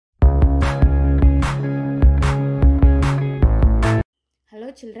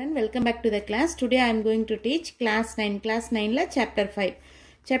Hello children, welcome back to the class. Today I am going to teach class 9 la chapter 5.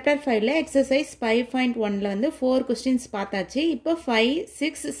 Chapter 5 la exercise 5.1 la வந்து 4 questions பார்த்தாச்சு. இப்போ 5,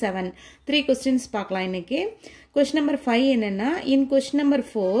 6, 7 3 questions பார்க்கலாம் இன்னைக்கு. Question number 5 என்னன்னா in question number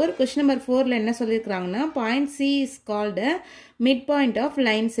 4 ல என்ன சொல்லிருக்காங்கன்னா point C is called a midpoint of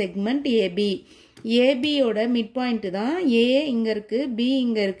line segment AB. AB ஓட midpoint தான் A இங்க இருக்கு, B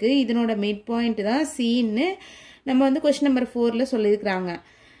இங்க இருக்கு. இதனோட midpoint தான் C ன்னு நம்ம வந்து question number 4 ல சொல்லிருக்காங்க.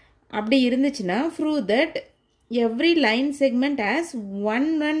 அப்படி இருந்துச்சுன்னா prove that every line segment has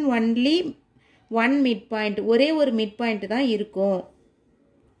only one midpoint. ஒரே ஒரு midpoint தான் இருக்கும்.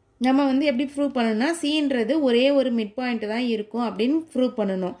 நம்ம வந்து எப்படி prove பண்ணனும்னா Cன்றது ஒரே ஒரு midpoint தான் இருக்கும் அப்படினு prove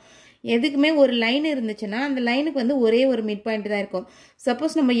பண்ணனும். எதுக்குமே ஒரு லைன் இருந்துச்சுன்னா அந்த லைனுக்கு வந்து ஒரே ஒரு மிட் பாயிண்ட் தான் இருக்கும்.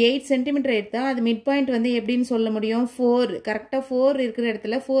 சப்போஸ் நம்ம 8 cm எடுத்தா அது மிட் பாயிண்ட் வந்து எப்படின்னு சொல்ல முடியும்? 4 கரெக்ட்டா 4 இருக்கிற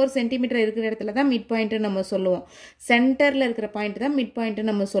இடத்துல 4 cm இருக்கிற இடத்துல தான் மிட் பாயிண்ட் நம்ம சொல்லுவோம். சென்டர்ல இருக்கிற பாயிண்ட் தான் மிட் பாயிண்ட்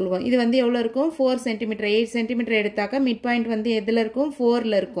நம்ம சொல்லுவோம். இது வந்து எவ்வளவு இருக்கும்? 4 cm 8 cm எடுத்தாக்க மிட் பாயிண்ட் வந்து எதுல இருக்கும்?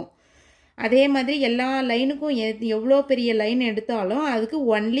 4ல இருக்கும். அதே மாதிரி எல்லா லைனுக்கும் எவ்வளோ பெரிய லைன் எடுத்தாலும் அதுக்கு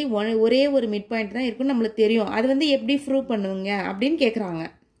ஒரே ஒரு மிட் பாயிண்ட் தான் இருக்கும் நம்மளுக்கு தெரியும். அது வந்து எப்படி ப்ரூவ் பண்ணுவீங்க அப்படின்னு கேக்குறாங்க.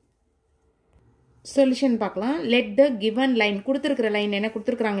 Solution பார்க்கலாம். Let the given line கொடுத்திருக்கிற லைன் என்ன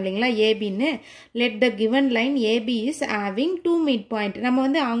கொடுத்திருக்காங்க இல்லீங்களா AB ன்னு. Let the given line AB is having two midpoint. நம்ம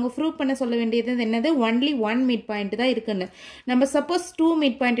வந்து அவங்க ப்ரூவ் பண்ண சொல்ல வேண்டியது என்னது? only one midpoint தான் இருக்குன்னு. நம்ம சப்போஸ் 2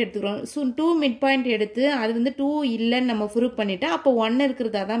 midpoint எடுத்துக்கிறோம். 2 midpoint எடுத்து அது வந்து 2 இல்லன்னு நம்ம ப்ரூவ் பண்ணிட்டா அப்ப 1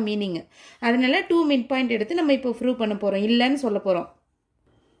 இருக்குறதா தான் மீனிங். அதனால 2 midpoint எடுத்து நம்ம இப்போ ப்ரூவ் பண்ண போறோம். இல்லன்னு சொல்ல போறோம்.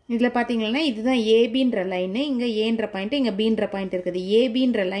 இதுல பாத்தீங்கன்னா இதுதான் ABன்ற லைன், இங்க Aன்ற பாயிண்ட், இங்க Bன்ற பாயிண்ட் இருக்குது.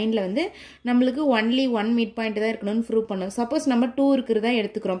 ABன்ற லைன்ல வந்து நமக்கு only one மிட் பாயிண்ட் தான் இருக்கணும்னு ப்ரூவ் பண்ணோம். சப்போஸ் நம்ம 2 இருக்குறதா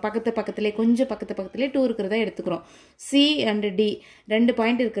எடுத்துக்கிறோம். பக்கத்துல கொஞ்சம் பக்கத்துல 2 இருக்குறதா எடுத்துக்கிறோம். C and D ரெண்டு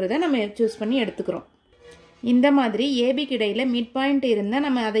பாயிண்ட் இருக்குறதா நம்ம சூஸ் பண்ணி எடுத்துக்கிறோம். இந்த மாதிரி AB க்கு இடையில மிட் பாயிண்ட் இருந்தா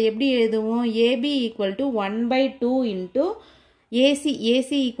நம்ம அதை எப்படி எழுதுவோம்? AB = 1/2 into AC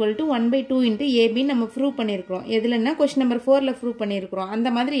equal to 1/2 into AB நம்ம prove பண்ணிருக்கிறோம். எதுலன்னா question number 4 ல prove பண்ணிருக்கிறோம். அந்த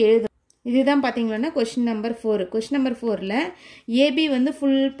மாதிரி எழுது. இதுதான் பாத்தீங்கன்னா question number 4. question number 4 ல AB வந்து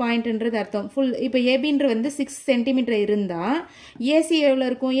full pointன்றது அர்த்தம். இப்போ ABன்ற வந்து 6 cm இருந்தா AC எவ்வளவு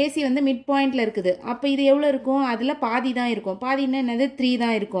இருக்கும்? AC வந்து mid pointல இருக்குது. அப்ப இது எவ்வளவு இருக்கும்? அதுல பாதி தான் இருக்கும். பாதின்னா என்னது? 3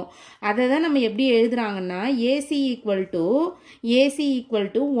 தான் இருக்கும். அதை தான் நம்ம எப்படி எழுதுறாங்கன்னா AC equal to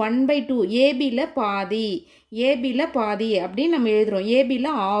 1/2 AB ல பாதி அப்படின்னு நம்ம எழுதுறோம். AB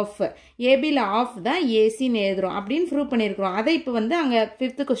ல half தான் AC ன்னு எழுதுறோம் அப்படின்னு ப்ரூவ் பண்ணிருக்கிறோம். அதை இப்போ வந்து அங்க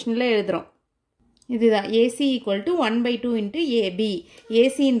 5th क्वेश्चनல எழுதுறோம். இதுதான் AC = 1/2 into AB.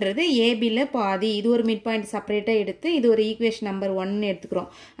 ACன்றது AB ல பாதி. இது ஒரு மிட் பாயிண்ட் செப்பரேட்டா எடுத்து இது ஒரு ஈக்குவேஷன் நம்பர் 1 ன்னு எடுத்துக்கிறோம்.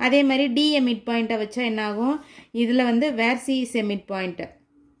 அதே மாதிரி D மிட் பாயிண்டா வச்சா என்ன ஆகும்? இதுல வந்து where C is a midpoint.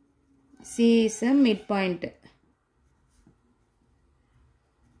 C is a midpoint.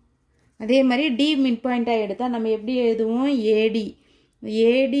 அதே மாதிரி D மிட் பாயிண்டா எடுத்தா நம்ம எப்படி எழுதுவோம்?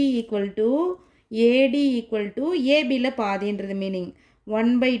 AD equal to AB ல பாதின்றது மீனிங்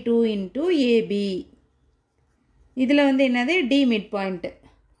 1/2 into AB. இதுல வந்து என்னது? D mid point.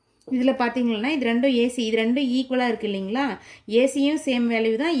 இதுல பாத்தீங்கன்னா இது ரெண்டும் AC, இது ரெண்டும் ஈக்குவலா இருக்கு இல்லீங்களா? ACயும் சேம்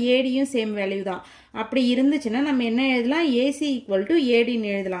வேல்யூ தான், ADயும் சேம் வேல்யூ தான். அப்படி இருந்துச்சுன்னா நம்ம என்ன எழுதலாம்? AC equal to AD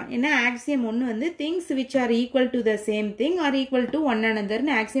ன்னு எழுதலாம். ஏன்னா ஆக்சியம் 1 வந்து things which are equal to the same thing are equal to one another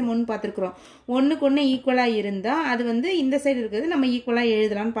ன்னு ஆக்சியம் 1 பார்த்திருக்கிறோம். ஒண்ணுக்கு ஒண்ணு ஈக்குவலா இருந்தா அது வந்து இந்த சைடு இருக்குது நம்ம ஈக்குவலா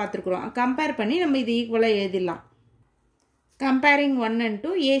எழுதலாம்னு பார்த்திருக்கிறோம். கம்பேர் பண்ணி நம்ம இது ஈக்குவலா எழுதிடலாம். comparing 1 and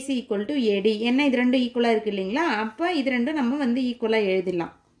 2 AC equal to AD. என்ன இது ரெண்டும் ஈக்குவலா இருக்கு இல்லீங்களா? அப்ப இது ரெண்டும் நம்ம வந்து ஈக்குவலா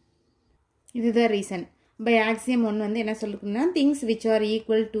எழுதிடலாம். இதுதான் ரீசன். பை ஆக்சியம் 1 வந்து என்ன சொல்லுதுன்னா things which are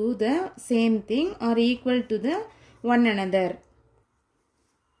equal to the same thing are equal to the one another.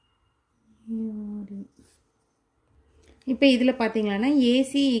 இப்போ இதுல பாத்தீங்கன்னா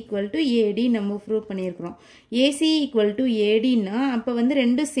AC equal to AD நம்ம ப்ரூவ் பண்ணியிருக்கிறோம். AC equal to AD னா அப்ப வந்து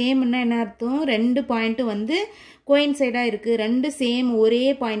ரெண்டு சேம்னா என்ன அர்த்தம்? ரெண்டு பாயிண்ட் வந்து கோயின்சைடா இருக்கு, ரெண்டு சேம் ஒரே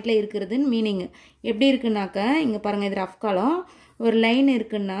பாயிண்ட்ல இருக்குறதுன்னு மீனிங். எப்படி இருக்குனாக்க இங்க பாருங்க, இது ரஃப் காலம். ஒரு லைன்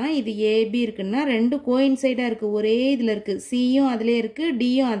இருக்குன்னா இது AB இருக்குன்னா ரெண்டு கோயின்சைடா இருக்கு, ஒரே இதுல இருக்கு. Cயும் அதுலயே இருக்கு,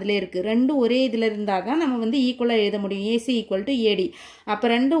 Dயும் அதுலயே இருக்கு. ரெண்டும் ஒரே இதுல இருந்தாதான் நம்ம வந்து ஈக்குவலா எழுத முடியும். AC equal to AD. அப்ப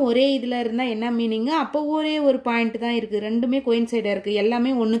ரெண்டும் ஒரே இதுல இருந்தா என்ன மீனிங்? அப்ப ஒரே ஒரு பாயிண்ட் தான் இருக்கு, ரெண்டுமே கோயின்சைடா இருக்கு,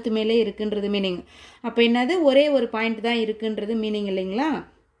 எல்லாமே ஒண்ணுக்கு மேலே இருக்குன்றது மீனிங். அப்ப என்னது? ஒரே ஒரு பாயிண்ட் தான் இருக்குன்றது மீனிங் இல்லைங்களா?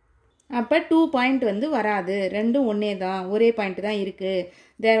 அப்ப 2 பாயிண்ட் வந்து வராது, ரெண்டும் ஒன்னே தான், ஒரே பாயிண்ட் தான் இருக்கு.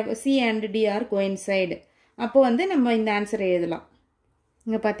 C and D are coincide. அப்போ வந்து நம்ம இந்த ஆன்சர் எழுதலாம்.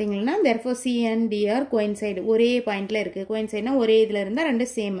 இங்கே பார்த்தீங்கன்னா therefore C and D are coincide. ஒரே பாயிண்டில் இருக்குது. coincideனா ஒரே இதில் இருந்தால் ரெண்டு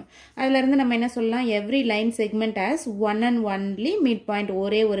சேம். அதிலிருந்து நம்ம என்ன சொல்லலாம், every line segment has one and only mid point,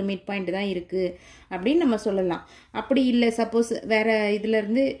 ஒரே ஒரு மிட் பாயிண்ட் தான் இருக்குது அப்படின்னு நம்ம சொல்லலாம். அப்படி இல்லை, சப்போஸ் வேறு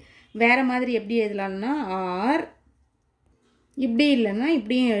இதிலேருந்து வேறு மாதிரி எப்படி எழுதலாம்னா, ஆர் இப்படி இல்லைன்னா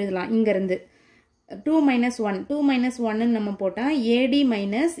இப்படியும் எழுதலாம். இங்கேருந்து 2 minus 1 2 minus 1 நம்ம போட்டால் AD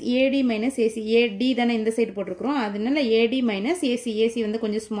minus AC, AD தானே இந்த சைடு போட்டிருக்கிறோம், அதனால AD minus AC, AC வந்து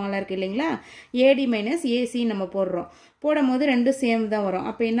கொஞ்சம் ஸ்மாலாக இருக்குது இல்லைங்களா, AD minus AC நம்ம போடுறோம். போடும் போது ரெண்டும் சேம் தான் வரும்.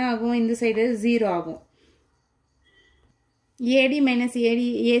 அப்போ என்ன ஆகும், இந்த சைடு 0 ஆகும். AD minus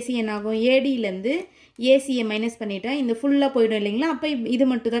AC என்ன ஆகும், ADலேருந்து ACயை மைனஸ் பண்ணிட்டா இந்த ஃபுல்லாக போயிடும் இல்லைங்களா, அப்போ இது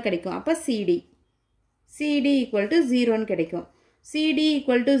மட்டும் தான் கிடைக்கும். அப்போ CD equal to 0ன்னு கிடைக்கும். CD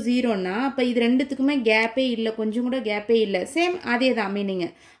equal to 0னா அப்போ இது ரெண்டுத்துக்குமே கேப்பே இல்லை, கொஞ்சம் கூட கேப்பே இல்லை, சேம் அதே தான் மீனிங்.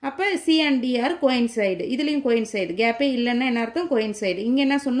 அப்போ C and D are coincide. இதுலேயும் coincide, கேப்பே இல்லைன்னா என்ன அர்த்தம், coincide. இங்கே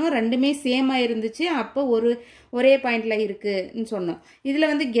என்ன சொன்னோம், ரெண்டுமே சேமாக இருந்துச்சு, அப்போ ஒரே பாயிண்டில் இருக்குன்னு சொன்னோம். இதில்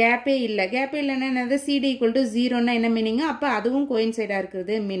வந்து கேப்பே இல்லை, கேப்பே இல்லைன்னா என்னது, CD equal to 0னா என்ன மீனிங், அப்போ அதுவும் coincideாக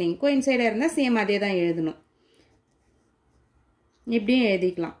இருக்குது மீனிங். coincideாக இருந்தால் சேம் அதே தான் எழுதணும். இப்படியும்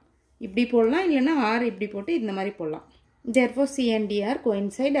எழுதிக்கலாம், இப்படி போடலாம், இல்லைன்னா ஆர் இப்படி போட்டு இந்த மாதிரி போடலாம். therefore C and D are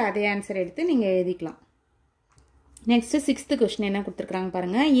coincide. அதே ஆன்சர் எடுத்து நீங்கள் எழுதிக்கலாம். நெக்ஸ்ட் 6th கொஸ்டின் என்ன கொடுத்துருக்காங்க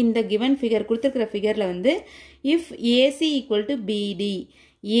பாருங்க. இந்த கிவன் ஃபிகர் கொடுத்துருக்கிற ஃபிகரில் வந்து if AC equal to BD,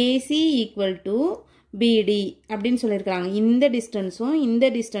 AC equal to BD அப்படின்னு சொல்லியிருக்காங்க. இந்த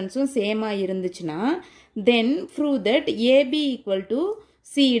டிஸ்டன்ஸும் சேமாக இருந்துச்சுன்னா then prove that AB equal to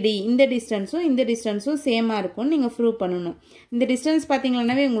CD, இந்த டிஸ்டன்ஸும் சேமாக இருக்கும்னு நீங்கள் ப்ரூவ் பண்ணணும். இந்த டிஸ்டன்ஸ்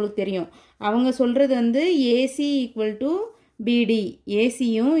பார்த்தீங்கன்னாவே உங்களுக்கு தெரியும், அவங்க சொல்கிறது வந்து AC equal to BD,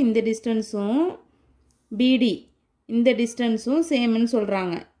 ஏசியும் இந்த டிஸ்டன்ஸும் BD இந்த டிஸ்டன்ஸும் சேம்னு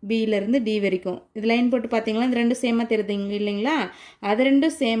சொல்கிறாங்க, பியிலேருந்து டி வரைக்கும். இது லைன் போட்டு பார்த்தீங்களா, இந்த ரெண்டும் சேமாக தெரியுதுங்க இல்லைங்களா, அது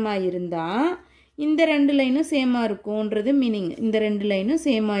ரெண்டும் சேமாக இருந்தால் இந்த ரெண்டு லைனும் சேமாக இருக்கும்ன்றது மீனிங். இந்த ரெண்டு லைனும்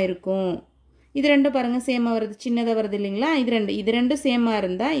சேமாக இருக்கும். இது ரெண்டும் பாருங்கள் சேமாக வருது, சின்னதாக வருது இல்லைங்களா, இது ரெண்டும் சேமாக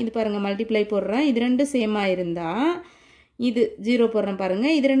இருந்தால், இது பாருங்கள் மல்டிப்ளை போடுறேன், இது ரெண்டும் சேமாக இருந்தால் இது 0 போடுறேன்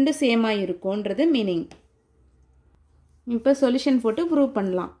பாருங்கள், இது ரெண்டும் சேமாக இருக்கும்ன்றது மீனிங். இப்போ சொல்யூஷன் போட்டு ப்ரூவ்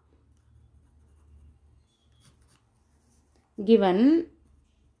பண்ணலாம். கிவன்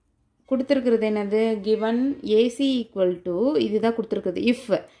கொடுத்துருக்கிறது என்னது, கிவன் ஏசி ஈக்குவல் டு இதுதான் கொடுத்துருக்குது.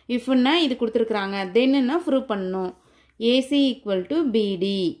 இஃப்னா இது கொடுத்துருக்குறாங்க, தென்னுன்னா ப்ரூவ் பண்ணணும். ஏசி ஈக்குவல் டு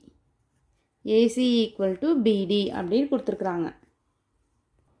பிடி, ஏசி ஈக்குவல் டு பிடி அப்படின்னு கொடுத்துருக்குறாங்க.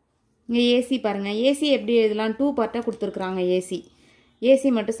 இங்கே ஏசி பாருங்கள், ஏசி எப்படி எழுதலாம், 2 பார்ட்டாக கொடுத்துருக்குறாங்க. ஏசி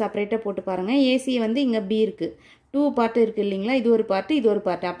மட்டும் செப்பரேட்டாக போட்டு பாருங்கள். ஏசி வந்து இங்கே பி இருக்குது, 2 பார்ட்டு இருக்குது இல்லைங்களா, இது ஒரு பார்ட்டு இது ஒரு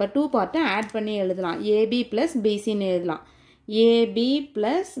பார்ட்டு, அப்போ 2 பார்ட்டை ஆட் பண்ணி எழுதலாம். ஏபி ப்ளஸ் பிசின்னு எழுதலாம். AB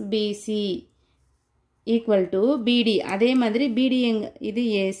plus PC equal to பிடி. அதே மாதிரி பிடி இது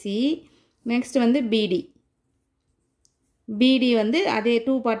ஏசி, நெக்ஸ்ட் வந்து பிடி வந்து அதே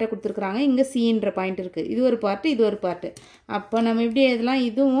 2 பார்ட்டை கொடுத்துருக்குறாங்க. இங்கே சின்ற பாயிண்ட் இருக்குது, இது ஒரு பார்ட்டு இது ஒரு பார்ட்டு. அப்போ நம்ம எப்படி எழுதலாம்,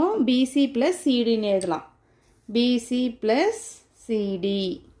 இதுவும் பிசி ப்ளஸ் சிடின்னு எழுதலாம். PC plus CD.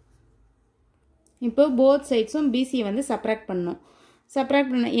 இப்போ போத் சைட்ஸும் பிசி வந்து சப்ராக்ட் பண்ணணும்.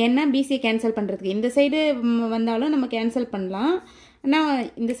 சப்ராக்ட் பண்ண ஏன்னா பிசி கேன்சல் பண்ணுறதுக்கு, இந்த சைடு வந்தாலும் நம்ம கேன்சல் பண்ணலாம். ஆனால்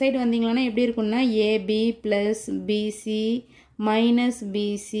இந்த சைடு வந்தீங்கன்னா எப்படி இருக்குன்னா, AB plus PC minus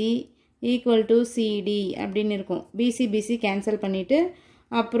PC equal to CD அப்படின்னு இருக்கும். பிசி கேன்சல் பண்ணிவிட்டு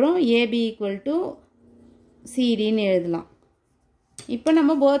அப்புறம் ஏபி ஈக்குவல் டு சிடின்னு எழுதலாம். இப்போ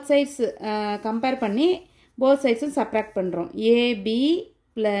நம்ம போத் சைட்ஸ் கம்பேர் பண்ணி போத் சைட்ஸும் சப்ராக்ட் பண்ணுறோம். ஏபி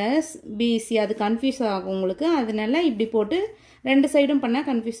ப்ளஸ் பிசி, அது கன்ஃபியூஸ் ஆகும் உங்களுக்கு, அதனால இப்படி போட்டு ரெண்டு சைடும் பண்ணால்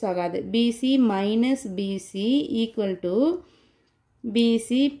கன்ஃபியூஸ் ஆகாது. PC minus PC equal to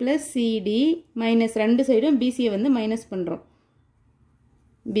PC plus CD minus, ரெண்டு சைடும் பிசியை வந்து மைனஸ் பண்ணுறோம்,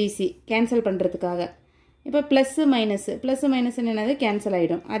 பிசி கேன்சல் பண்ணுறதுக்காக. இப்போ ப்ளஸ்ஸு மைனஸ் என்னது கேன்சல்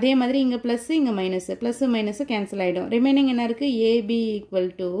ஆகிடும். அதே மாதிரி இங்கே ப்ளஸ்ஸு இங்கே மைனஸு மைனஸு கேன்சல் ஆகிடும். ரிமைனிங் என்ன இருக்குது, ஏபி ஈக்குவல்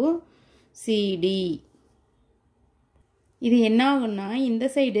டு சிடி. இது என்ன ஆகும்னா, இந்த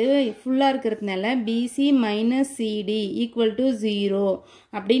சைடு ஃபுல்லாக இருக்கிறதுனால PC minus CD equal to 0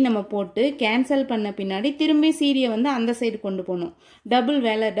 அப்படின்னு நம்ம போட்டு கேன்சல் பண்ண பின்னாடி திரும்பி சிடியை வந்து அந்த சைடு கொண்டு போகணும்.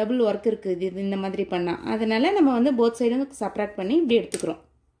 டபுள் ஒர்க் இருக்குது இது இந்த மாதிரி பண்ணால். அதனால் நம்ம வந்து போத் சைடும் சப்ராக்ட் பண்ணி இப்படி எடுத்துக்கிறோம்.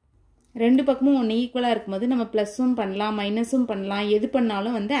 ரெண்டு பக்கமும் ஒன்று ஈக்குவலாக இருக்கும்போது நம்ம ப்ளஸ்ஸும் பண்ணலாம் மைனஸும் பண்ணலாம், எது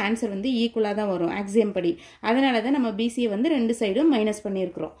பண்ணாலும் வந்து ஆன்சர் வந்து ஈக்குவலாக தான் வரும் ஆக்சியம் படி. அதனால தான் நம்ம பிசியை வந்து ரெண்டு சைடும் மைனஸ்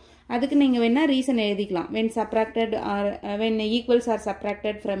பண்ணியிருக்கிறோம். அதுக்கு நீங்கள் வேணால் ரீசன் எழுதிக்கலாம். when equals are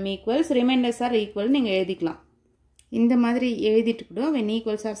subtracted from equals remainders are equal நீங்கள் எழுதிக்கலாம். இந்த மாதிரி எழுதிட்டு கூட when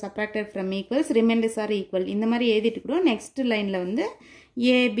equals are subtracted from equals remainders are equal இந்த மாதிரி எழுதிட்டு கூட நெக்ஸ்ட் லைனில் வந்து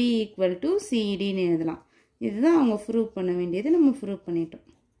ஏபி ஈக்குவல் டு சிடின்னு எழுதலாம். இதுதான் அவங்க ப்ரூவ் பண்ண வேண்டியது, நம்ம ப்ரூவ் பண்ணிட்டோம்.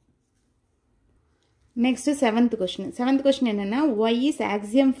 Next, 7th question. 7th question என்னன்னா, why is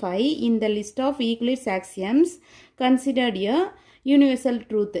axiom 5 in the list of Euclid's axioms considered a universal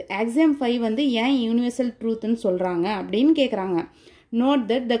truth? Axiom 5 வந்து ஏன் universal truthன்னு சொல்றாங்க அப்படின்னு கேக்குறாங்க. Note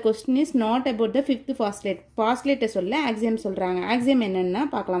that the question is not about the fifth postulate. Postulate சொல்ல axiom சொல்றாங்க. Axiom என்னன்னா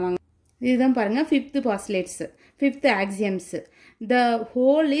பார்க்கலாம் வாங்க. இதுதான் பாருங்க fifth postulates, fifth axioms. The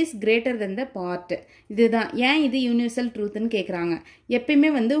whole is greater than the part. இதுதான் ஏன் இது யூனிவர்சல் ட்ரூத்னு கேட்குறாங்க. எப்பயுமே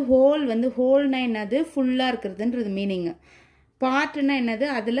வந்து ஹோல்னா என்னது, ஃபுல்லாக இருக்கிறதுன்றது மீனிங். பார்ட்னா என்னது,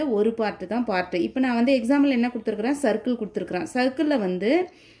 அதில் ஒரு பார்ட்டு தான் பார்ட்டு. இப்போ நான் வந்து எக்ஸாம்பிள் என்ன கொடுத்துருக்குறேன், சர்க்கிள் கொடுத்துருக்குறேன். சர்க்கிளில் வந்து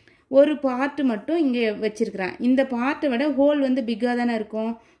ஒரு பார்ட்டு மட்டும் இங்கே வச்சிருக்கிறேன். இந்த பார்ட்டை விட ஹோல் வந்து பிக்காக தானே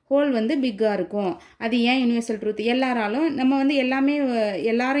இருக்கும், ஹோல் வந்து பிக்காக இருக்கும். அது ஏன் யூனிவர்சல் ட்ரூத்? எல்லாராலும் நம்ம வந்து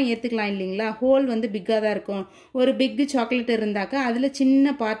எல்லாரும் ஏற்றுக்கலாம் இல்லைங்களா. ஹோல் வந்து பிக்காக தான் இருக்கும். ஒரு பிக்கு சாக்லேட் இருந்தாக்கா அதில்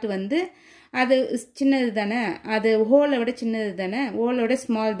சின்ன பார்ட் வந்து அது சின்னது தானே, அது ஹோலை விட சின்னது தானே, ஹோலோட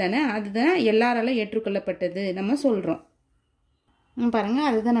ஸ்மால் தானே, அதுதான் எல்லாராலும் ஏற்றுக்கொள்ளப்பட்டது நம்ம சொல்கிறோம். பாருங்கள்,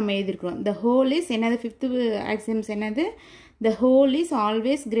 அதுதான் நம்ம எழுதியிருக்கிறோம். த ஹோல் இஸ் என்னது, ஃபிஃப்த்து ஆக்சியம்ஸ் என்னது, the whole is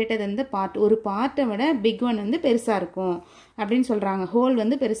always greater than the part. ஒரு பார்ட்டை விட பிக் ஒன் வந்து பெருசாக இருக்கும் அப்படின்னு சொல்கிறாங்க. ஹோல்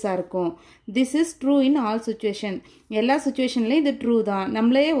வந்து பெருசாக இருக்கும். This is true in all situation. எல்லா சுச்சுவேஷன்லேயும் இது ட்ரூ தான்.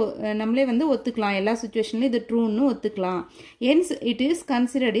 நம்மளே வந்து ஒத்துக்கலாம், எல்லா சுச்சுவேஷன்லேயும் இது ட்ரூன்னு ஒத்துக்கலாம். Hence it is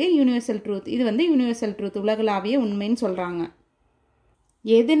considered A universal truth. இது வந்து யூனிவர்சல் ட்ரூத், உலகளாவிய உண்மைன்னு சொல்கிறாங்க.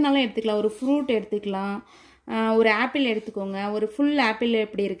 எதுனாலும் எடுத்துக்கலாம். ஒரு ஃப்ரூட் எடுத்துக்கலாம், ஒரு ஆப்பிள் எடுத்துக்கோங்க. ஒரு ஃபுல் ஆப்பிள்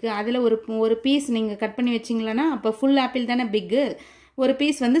எப்படி இருக்குது, அதில் ஒரு பீஸ் நீங்கள் கட் பண்ணி வச்சிங்களன்னா அப்போ ஃபுல் ஆப்பிள் தானே பிக்கு, ஒரு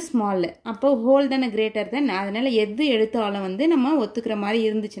பீஸ் வந்து ஸ்மால், அப்போ ஹோல் தானே கிரேட்டர் தென். அதனால் எது எடுத்தாலும் வந்து நம்ம ஒத்துக்கிற மாதிரி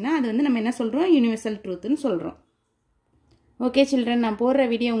இருந்துச்சுன்னா அது வந்து நம்ம என்ன சொல்கிறோம், யூனிவர்சல் ட்ரூத்துன்னு சொல்கிறோம். ஓகே சில்ட்ரன், நான் போடுற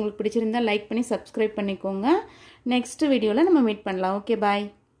வீடியோ உங்களுக்கு பிடிச்சிருந்தா லைக் பண்ணி சப்ஸ்கிரைப் பண்ணிக்கோங்க. நெக்ஸ்ட் வீடியோவில் நம்ம மீட் பண்ணலாம். ஓகே, பாய்.